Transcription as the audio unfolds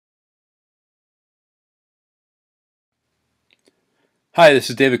Hi, this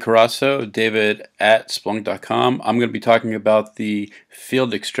is David Carasso, David at Splunk.com. I'm going to be talking about the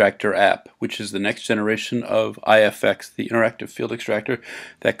Field Extractor app, which is the next generation of IFX, the interactive field extractor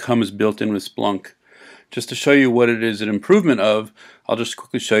that comes built in with Splunk. Just to show you what it is an improvement of, I'll just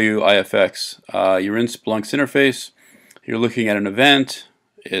quickly show you IFX. You're in Splunk's interface, you're looking at an event,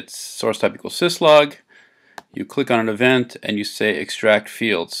 it's source type equals syslog, you click on an event and you say extract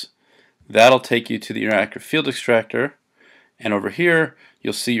fields. That'll take you to the interactive field extractor. And over here,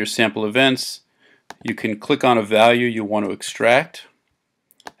 you'll see your sample events. You can click on a value you want to extract,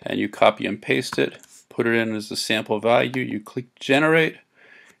 and you copy and paste it, put it in as a sample value. You click generate,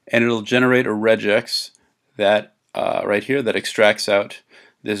 and it'll generate a regex that right here that extracts out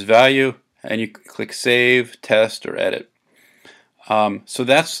this value, and you can click save, test, or edit. So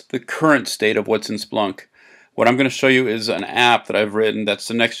that's the current state of what's in Splunk. What I'm going to show you is an app that I've written that's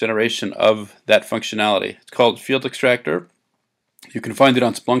the next generation of that functionality. It's called Field Extractor. You can find it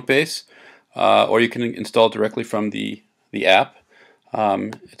on Splunk base, or you can install it directly from the app.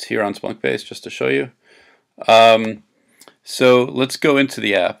 It's here on Splunk base just to show you. So let's go into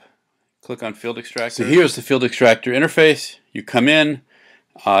the app. Click on Field Extractor. So here's the Field Extractor interface. You come in.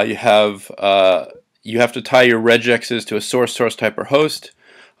 You have to tie your regexes to a source type, or host.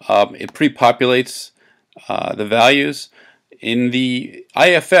 It pre-populates the values. In the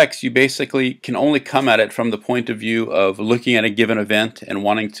IFX, you basically can only come at it from the point of view of looking at a given event and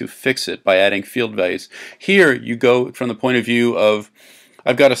wanting to fix it by adding field values. Here, you go from the point of view of,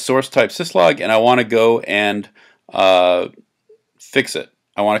 I've got a source type syslog and I want to go and fix it.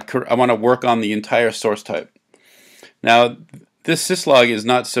 I want to work on the entire source type. Now, this syslog is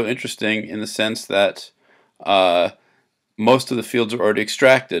not so interesting in the sense that most of the fields are already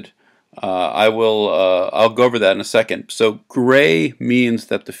extracted. I'll go over that in a second. So gray means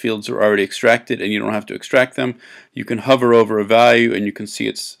that the fields are already extracted and you don't have to extract them. You can hover over a value and you can see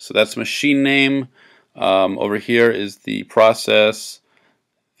it's, so that's machine name. Over here is the process.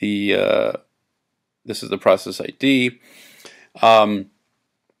 This is the process ID. Let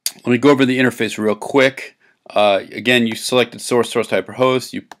me go over the interface real quick. Again, you selected source type, or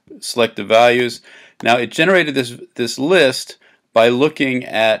host. You select the values. Now it generated this list by looking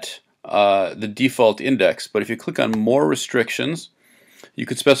at the default index, but if you click on more restrictions, you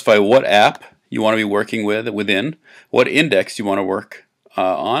can specify what app you want to be working within, what index you want to work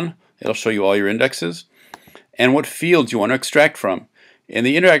on. It'll show you all your indexes, and what fields you want to extract from. In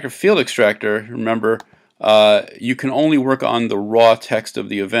the interactive field extractor, remember, you can only work on the raw text of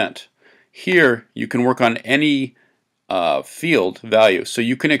the event. Here, you can work on any field value. So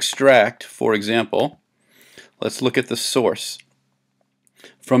you can extract, for example, let's look at the source.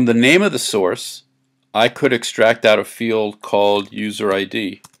 From the name of the source, I could extract out a field called user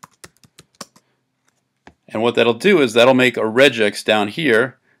ID. And what that'll do is that'll make a regex down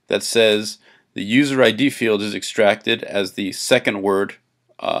here that says the user ID field is extracted as the second word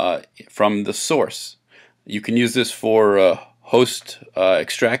from the source. You can use this for host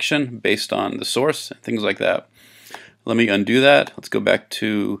extraction based on the source and things like that. Let me undo that. Let's go back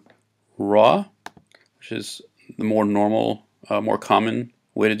to raw, which is the more normal, more common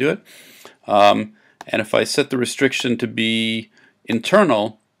way to do it. And if I set the restriction to be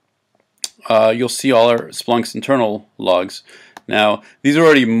internal, you'll see all our Splunk's internal logs. Now these are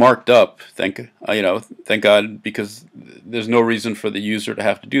already marked up, thank God, because there's no reason for the user to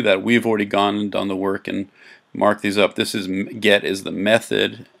have to do that. We've already gone and done the work and marked these up. This is get is the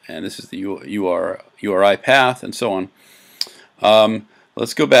method, and this is the URI path, and so on.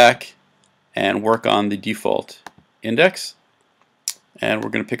 Let's go back and work on the default index. And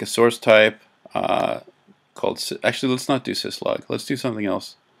we're going to pick a source type called, actually let's not do syslog, let's do something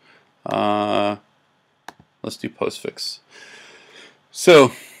else. Let's do postfix.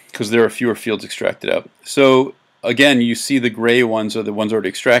 So, because there are fewer fields extracted out. So again, you see the gray ones are the ones already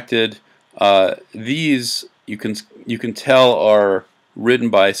extracted. These you can tell are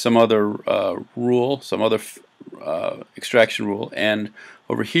written by some other rule, some other extraction rule, and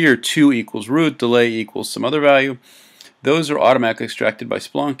over here 2 equals root, delay equals some other value. Those are automatically extracted by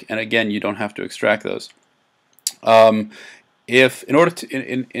Splunk, and again, you don't have to extract those. If in order to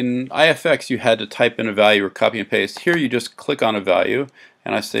in IFX you had to type in a value or copy and paste, here you just click on a value,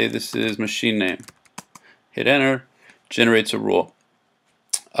 and I say this is machine name. Hit enter, generates a rule.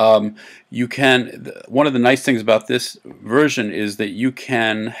 You can. One of the nice things about this version is that you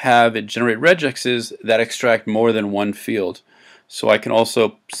can have it generate regexes that extract more than one field. So I can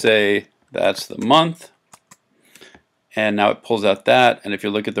also say that's the month. And now it pulls out that, and if you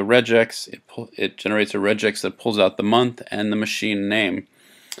look at the regex, it generates a regex that pulls out the month and the machine name.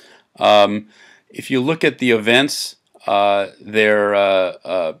 If you look at the events,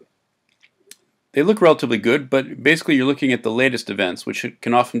 they look relatively good, but basically you're looking at the latest events, which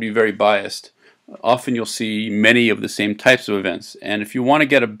can often be very biased. Often you'll see many of the same types of events, and if you want to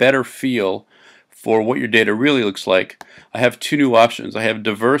get a better feel for what your data really looks like, I have two new options. I have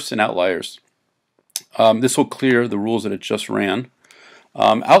diverse and outliers. This will clear the rules that it just ran.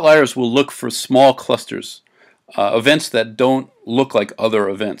 Outliers will look for small clusters, events that don't look like other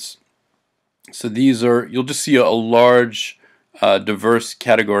events. So these are, you'll just see a large diverse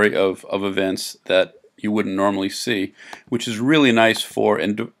category of events that you wouldn't normally see, which is really nice for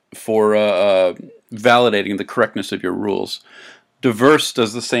validating the correctness of your rules. Diverse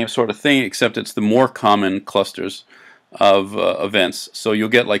does the same sort of thing, except it's the more common clusters of events. So you'll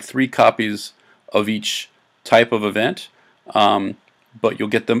get like 3 copies of each type of event, but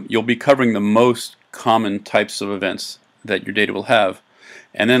you'll be covering the most common types of events that your data will have.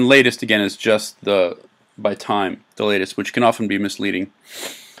 And then latest again is just by time, the latest, which can often be misleading.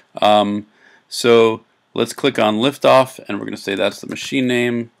 So let's click on liftoff, and we're going to say that's the machine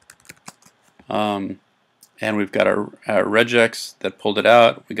name. And we've got our regex that pulled it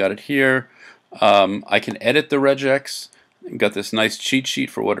out. We got it here. I can edit the regex. We've got this nice cheat sheet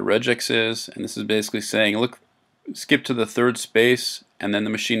for what a regex is, and this is basically saying, look, skip to the 3rd space, and then the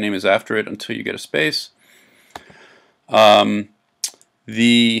machine name is after it until you get a space.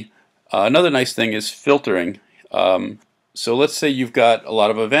 Another nice thing is filtering. So let's say you've got a lot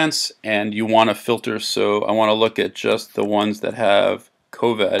of events and you want to filter, so I want to look at just the ones that have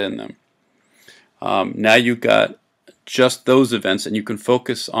COVID in them. Now you've got just those events and you can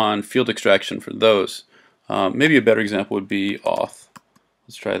focus on field extraction for those. Maybe a better example would be auth.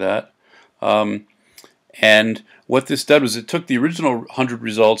 Let's try that. And what this did was it took the original 100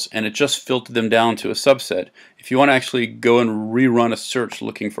 results and it just filtered them down to a subset. If you want to actually go and rerun a search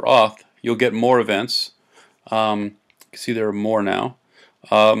looking for auth, you'll get more events. You can see there are more now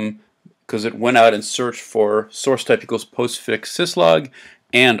because it went out and searched for source type equals postfix syslog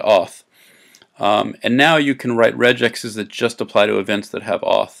and auth. And now you can write regexes that just apply to events that have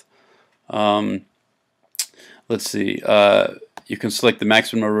auth. Let's see. You can select the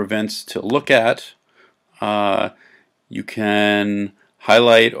maximum number of events to look at. You can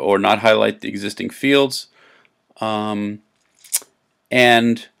highlight or not highlight the existing fields. And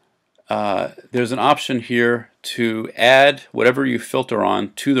there's an option here to add whatever you filter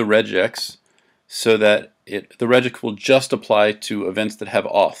on to the regex so that the regex will just apply to events that have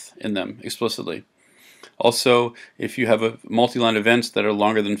auth in them explicitly. Also, if you have multi-line events that are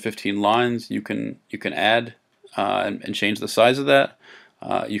longer than 15 lines, you can add and change the size of that.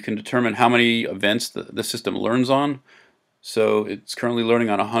 You can determine how many events the system learns on. So it's currently learning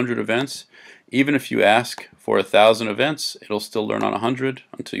on 100 events. Even if you ask for 1,000 events, it'll still learn on 100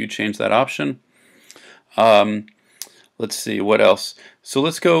 until you change that option. Let's see, what else? So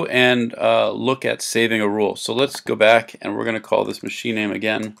let's go and look at saving a rule. So let's go back and we're going to call this machine name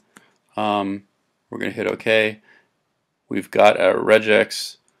again. We're going to hit OK. We've got our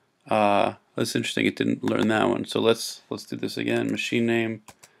regex. That's interesting, it didn't learn that one. So let's do this again. Machine name.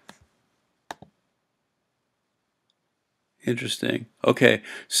 Interesting. Okay,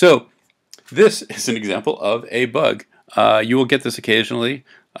 so this is an example of a bug. You will get this occasionally.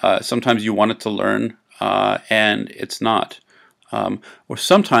 Sometimes you want it to learn and it's not. Or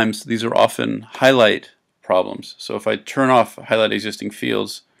sometimes these are often highlight problems. So if I turn off highlight existing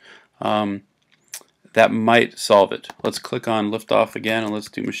fields, that might solve it. Let's click on liftoff again and let's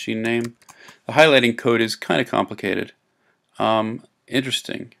do machine name. The highlighting code is kind of complicated.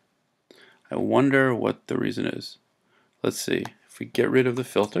 Interesting. I wonder what the reason is. Let's see. If we get rid of the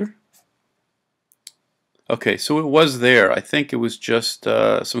filter. Okay, so it was there. I think it was just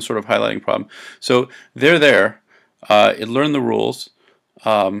some sort of highlighting problem. So they're there. It learned the rules.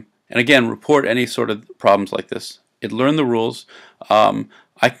 And again, report any sort of problems like this. It learned the rules.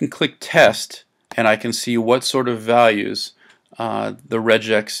 I can click test and I can see what sort of values the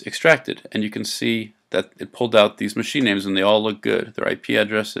regex extracted, and you can see that it pulled out these machine names and they all look good. Their IP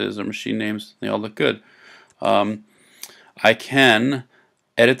addresses or machine names, they all look good. I can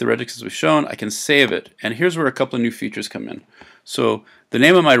edit the regex as we've shown. I can save it, and here's where a couple of new features come in. So the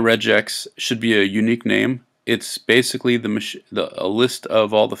name of my regex should be a unique name. It's basically a list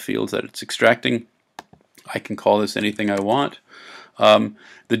of all the fields that it's extracting. I can call this anything I want.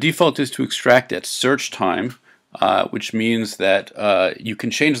 The default is to extract at search time, which means that you can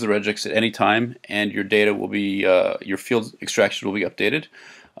change the regex at any time and your data will be, your field extraction will be updated.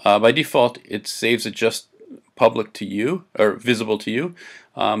 By default, it saves it just public to you, or visible to you,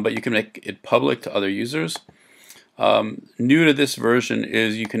 but you can make it public to other users. New to this version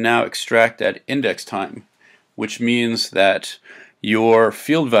is you can now extract at index time, which means that your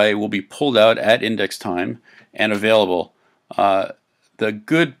field value will be pulled out at index time and available. The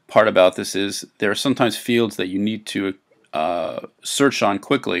good part about this is there are sometimes fields that you need to search on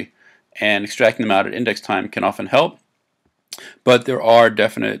quickly, and extracting them out at index time can often help. But there are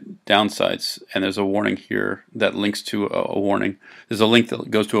definite downsides, and there's a warning here that links to a warning. There's a link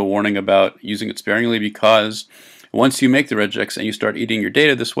that goes to a warning about using it sparingly, because once you make the regex and you start eating your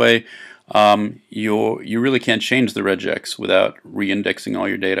data this way, you really can't change the regex without re-indexing all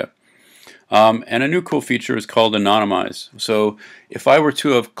your data. And a new cool feature is called anonymize. So if I were to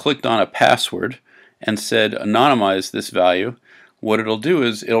have clicked on a password and said anonymize this value, what it'll do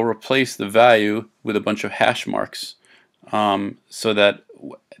is it'll replace the value with a bunch of hash marks, so that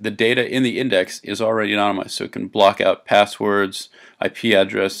the data in the index is already anonymized. So it can block out passwords, IP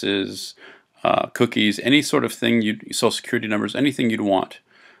addresses, cookies, any sort of thing, social security numbers, anything you'd want.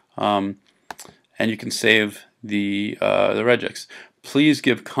 And you can save the regex. Please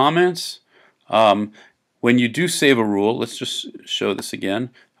give comments. When you do save a rule, let's just show this again.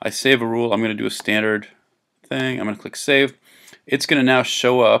 I save a rule. I'm going to do a standard thing. I'm going to click save. It's going to now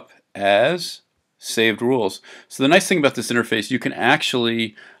show up as saved rules. So the nice thing about this interface, you can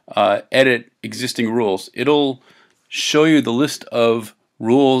actually edit existing rules. It'll show you the list of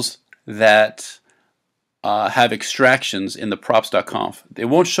rules that have extractions in the props.conf. It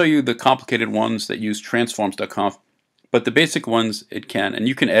won't show you the complicated ones that use transforms.conf, but the basic ones it can, and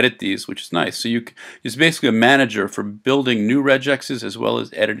you can edit these, which is nice. So it's basically a manager for building new regexes as well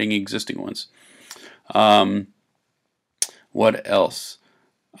as editing existing ones. What else?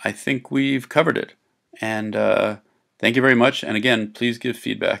 I think we've covered it. And thank you very much. And again, please give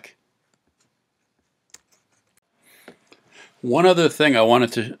feedback. One other thing I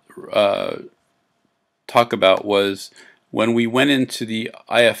wanted to talk about was when we went into the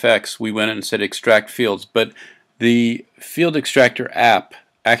IFX, we went in and said extract fields, but the Field Extractor app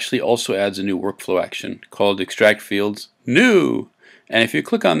actually also adds a new workflow action called extract fields new. And if you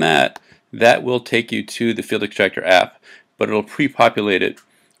click on that, that will take you to the Field Extractor app, but it'll pre-populate it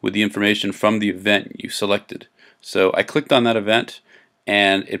with the information from the event you selected. So I clicked on that event,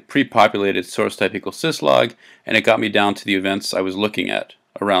 and it pre-populated source type equals syslog, and it got me down to the events I was looking at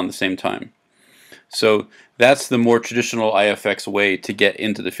around the same time. So that's the more traditional IFX way to get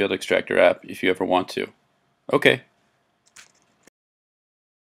into the Field Extractor app if you ever want to. Okay.